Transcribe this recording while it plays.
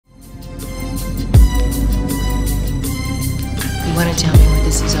Want to tell me what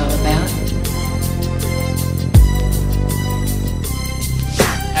this is all about?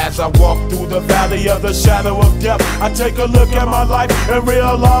 As I walk through the valley of the shadow of death, I take a look at my life and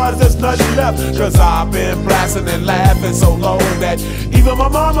realize there's nothing left. Cause I've been blasting and laughing so long that even my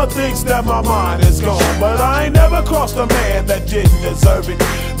mama thinks that my mind is gone. But I ain't never crossed a man that didn't deserve it.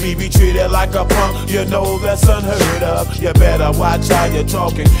 Me be treated like a punk, you know that's unheard of. You better watch how you're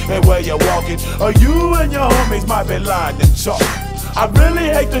talking and where you're walking, or you and your homies might be lined in chalk. I really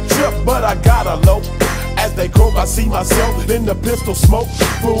hate the trip, but I gotta low. As they croak, I see myself in the pistol smoke.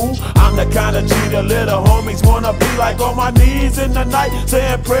 Fool, I'm the kind of G the little homies wanna be like, on my knees in the night,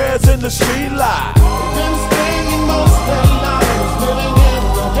 saying prayers in the street light. Been spending most of their lives living in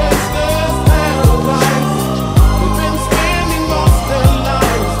the gangster's paradise. We've been spending most of their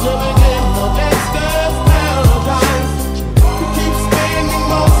lives living in the gangster's paradise. We keep spending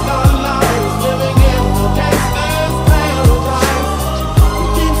most of our lives living in the gangster's paradise. We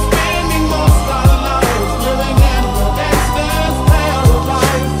keep spending most of our lives living in the gangster's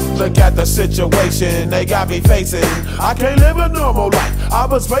paradise. Look at the situation they got me facing. I can't live a normal life. I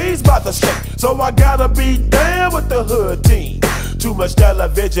was raised by the state, so I gotta be down with the hood team. Too much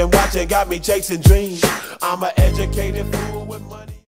television watching got me chasing dreams. I'm an educated fool.